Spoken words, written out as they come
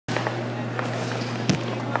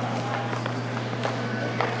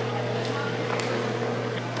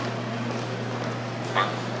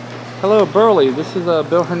Hello, Burleigh. This is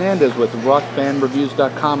Bill Hernandez with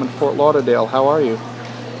RockBandReviews.com in Fort Lauderdale. How are you?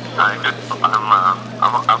 Hi, good.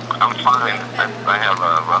 I'm fine. I have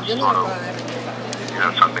a rough throat.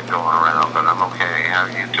 Something going around, but I'm okay. How are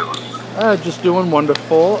you doing? Just doing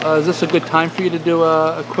wonderful. Is this a good time for you to do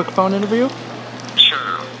a quick phone interview?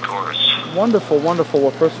 Sure, of course. Wonderful, wonderful. Well,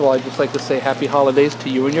 first of all, I'd just like to say happy holidays to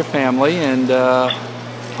you and your family, and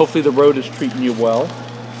hopefully the road is treating you well.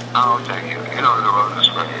 Oh, thank you. The road is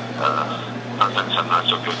great. Sometimes I'm not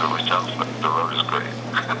so good for myself, but the road is great.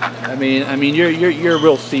 I mean, you're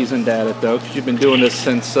real seasoned at it though, because you've been doing this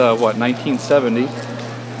since what, 1970?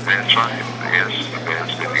 That's right. Yes, the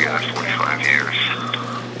band's been together 45 years.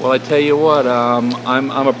 Well, I tell you what,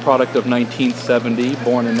 I'm a product of 1970,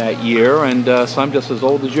 born in that year, and so I'm just as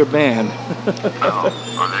old as your band. Oh,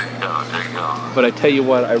 well, there you go, there you go. But I tell you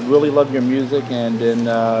what, I really love your music, and in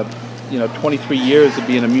 23 years of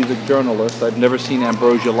being a music journalist, I've never seen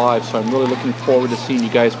Ambrosia live, so I'm really looking forward to seeing you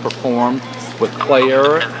guys perform with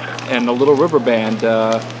Claire and the Little River Band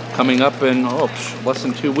coming up in less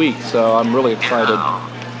than 2 weeks. So I'm really excited.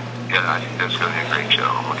 Yeah, I think that's going to be a great show.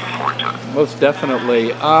 I'm looking forward to it. Most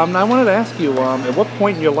definitely. I wanted to ask you, at what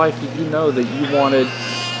point in your life did you know that you wanted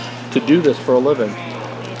to do this for a living?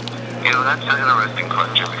 That's an interesting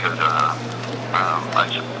question because I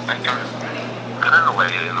started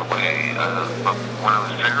in a way, but when I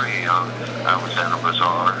was very young, I was at a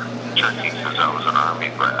bazaar in Turkey because I was an army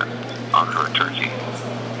brat out of Turkey,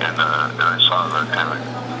 and I saw the kind of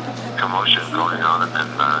commotion going on, and then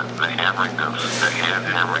the hand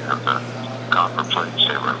hammering of the copper plates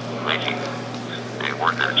they were making, the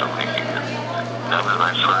workers were making it. That was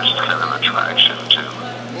my first kind of attraction to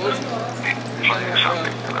playing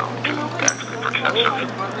something, to actually progressive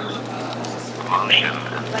emotion.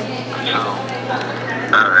 And so,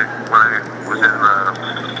 when I was in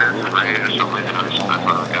 5th grade or something, I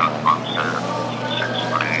finally got upset in 6th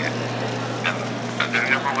grade, and there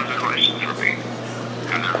never was a question for me,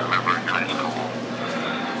 because I remember in high school,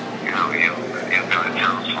 you got to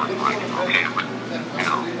tell someone, like, okay, but,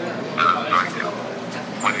 like,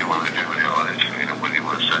 what do you want to do in college? What do you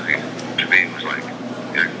want to study? To me, it was like,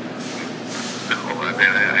 no,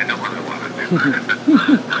 I know what I want to do.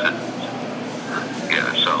 Yeah,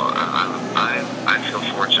 so I feel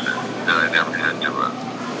fortunate that I never had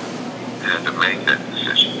to make that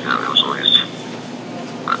decision. It was always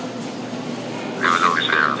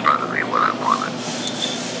there in front of me what I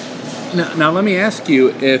wanted. Now let me ask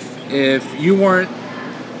you, if you weren't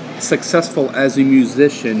successful as a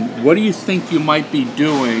musician, what do you think you might be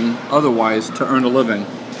doing otherwise to earn a living?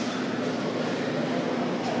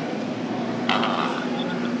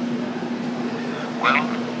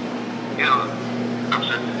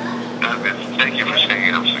 Thank you for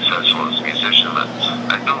saying I'm successful as a musician.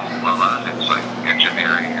 I know a lot of things like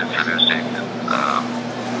engineering and producing.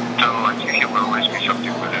 So like you will always be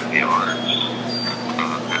something within the arts.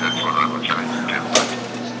 And that's what I was trying to do.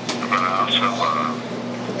 But also,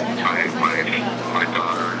 my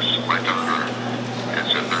daughter is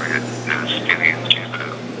a very skinny and she's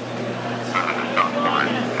a sophomore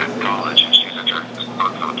in college, and she's attracted to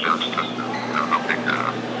helping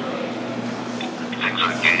things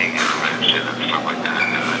like gaining intervention and stuff like that,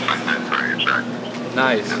 and I find that very attractive.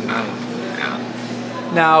 Nice, and, nice.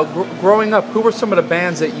 Yeah. Now, growing up, who were some of the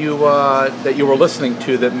bands that you were listening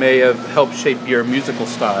to that may have helped shape your musical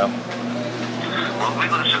style? Well, we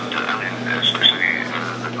listened to, especially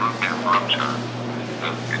the group Ambrosia.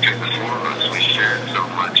 Between the four of us, we shared so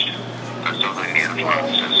much, so many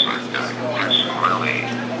influences, like Chris Burleigh,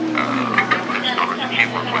 the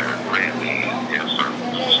keyboard player, Randy,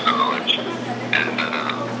 knowledge, and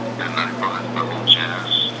I brought the whole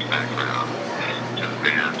jazz background to the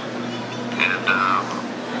band, and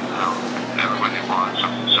everybody wanted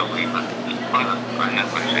something so even. But I had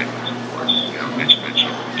my favorites, of course, Mitch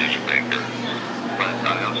Mitchell, Digit Baker, but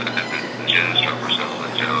I also had the jazz drummers,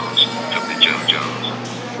 Elvin Jones, Joe Jones,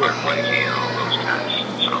 Mark Blakey, and all those guys.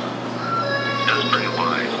 So that was pretty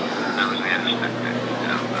wide. That was the instant,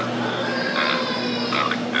 I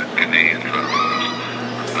like the Canadian drummers,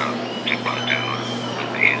 Tupadu, and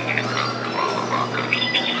the Indian drummers, all the rockers.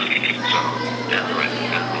 So yeah,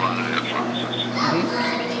 a lot of influences.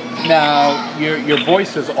 Mm-hmm. Now, your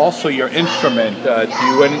voice is also your instrument. Do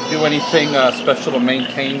you do anything special to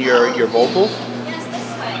maintain your vocals?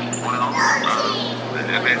 Well,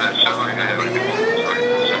 that's how I have it.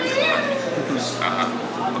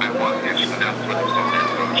 My wife is Netflix and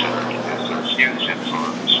Ambrosia is a huge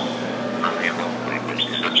influence on me locally, but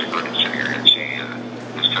she's such a great singer, and she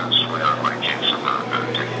is kind of sweet on my kids about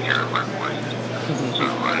taking care of my voice. So I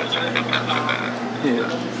just depends on that. Yeah.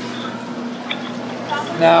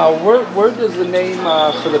 Now, where does the name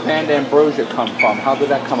for the band Ambrosia come from? How did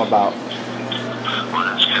that come about? Well,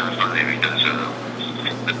 that's kind of funny because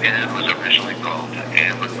the band was originally called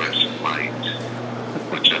Ambrosia Light,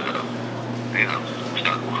 which, you know,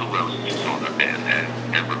 who else called the band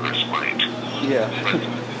Ambrosia Light? Yeah. But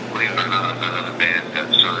believe it or not, the band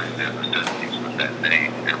got signed in the 70s with that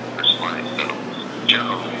name, Ambrosia Light. So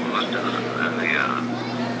Joe looked at the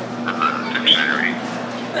dictionary,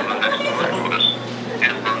 and the next word was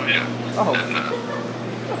Ambrosia. Oh.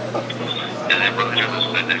 And Ambrosia was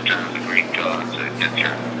the nectar of the Greek gods.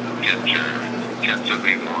 Get to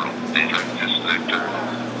be immortal. They drink this nectar,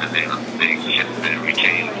 and they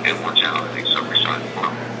retain immortality. So we started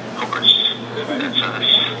from course. That's us.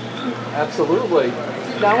 Absolutely.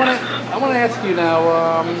 Now I want to ask you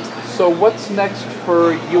now. So what's next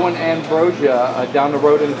for you and Ambrosia down the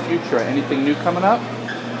road in the future? Anything new coming up?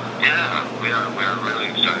 Yeah, we are really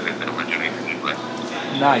excited that we're doing a new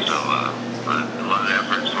record. Nice. So a lot of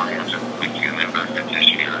efforts going into making an impact this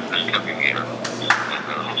year, this coming year, and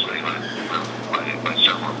hopefully by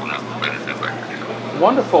summer we'll have a brand new record.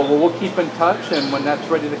 Wonderful. Well, we'll keep in touch, and when that's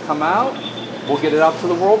ready to come out, we'll get it out to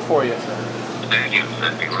the world for you. Thank you.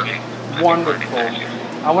 That'd be great. Wonderful.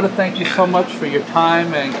 I want to thank you so much for your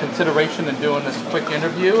time and consideration in doing this quick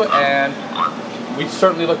interview, and we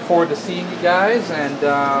certainly look forward to seeing you guys. And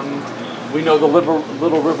we know the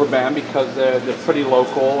Little River Band because they're pretty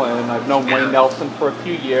local, and I've known Wayne Nelson for a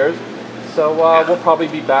few years. So we'll probably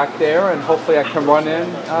be back there, and hopefully I can run in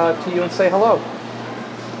to you and say hello.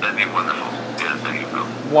 That'd be wonderful. Yeah, thank you, Bill.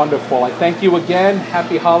 Wonderful. I thank you again.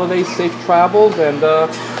 Happy holidays, safe travels, and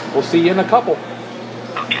we'll see you in a couple.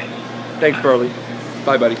 Okay. Thanks, Burleigh.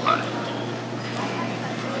 Bye, buddy. Bye.